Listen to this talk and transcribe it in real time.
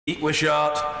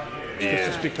Wishart.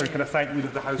 Mr. Speaker, can I thank Leader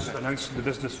of the House for announcing the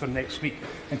business for next week,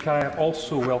 and can I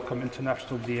also welcome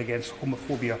International Day Against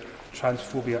Homophobia,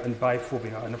 Transphobia and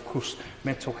Biphobia, and of course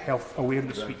Mental Health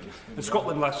Awareness Week. In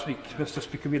Scotland last week, Mr.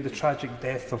 Speaker, we had the tragic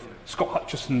death of Scott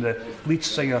Hutchison, the lead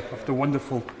singer of the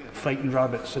wonderful Frightened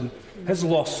Rabbits, and his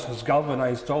loss has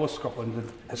galvanised all of Scotland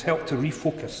and has helped to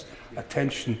refocus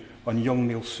attention on young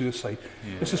male suicide.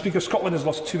 Mr. Speaker, Scotland has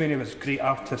lost too many of its great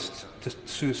artists to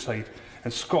suicide.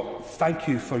 And Scott, thank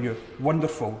you for your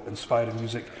wonderful, inspiring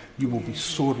music. You will be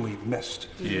sorely missed.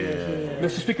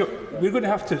 Mr. Speaker, we're going to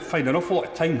have to find an awful lot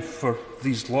of time for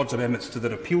these Lord's amendments to the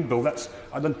repeal bill. That's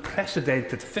an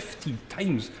unprecedented 15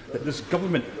 times that this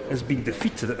government has been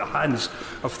defeated at the hands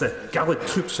of the gallant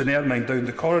troops in Ermine down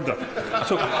the corridor.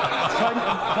 So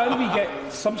can we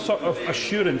get some sort of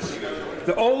assurance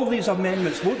that all these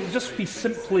amendments won't just be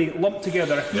simply lumped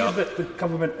together? I hear that the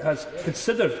government has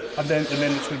considered and then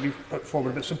amendments will be put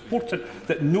forward, but it's important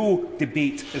that no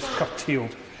debate is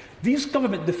curtailed. These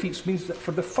government defeats means that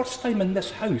for the first time in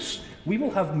this House, we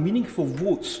will have meaningful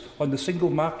votes on the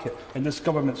single market in this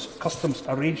government's customs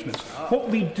arrangements. What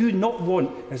we do not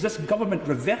want is this government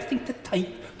reverting to type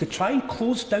to try and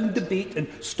close down debate and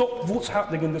stop votes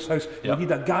happening in this House. We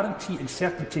need a guarantee and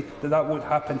certainty that that won't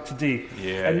happen today.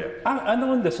 And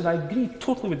on this, and I agree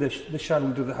totally with the Shadow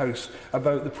Leader of the House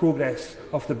about the progress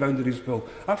of the Boundaries Bill.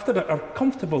 After our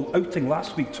comfortable outing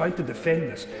last week trying to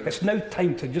defend this, it's now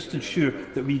time to just ensure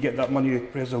that we get that money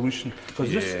resolution,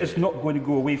 because this is not going to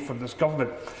go away from this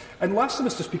government. And lastly,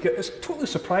 Mr. Speaker, it's totally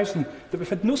surprising that we've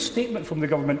had no statement from the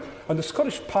government on the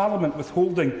Scottish Parliament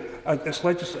withholding its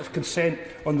legislative consent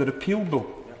on the repeal bill.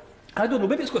 I don't know,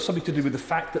 maybe it's got something to do with the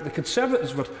fact that the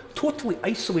Conservatives were totally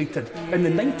isolated in the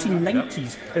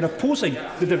 1990s in opposing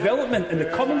the development and the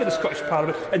coming of the Scottish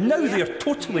Parliament, and now they are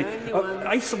totally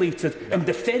isolated in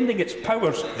defending its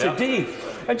powers today.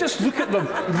 And just look at them,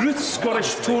 Ruth's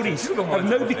Scottish Tories have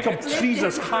now become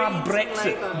Theresa's hard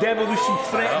Brexit, devolution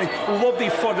threatening lobby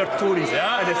for their Tories,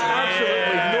 and it's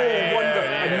absolutely no wonder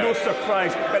and no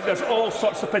surprise that there's all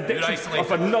sorts of predictions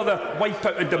of another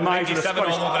wipeout and demise of the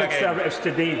Scottish Conservatives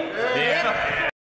today.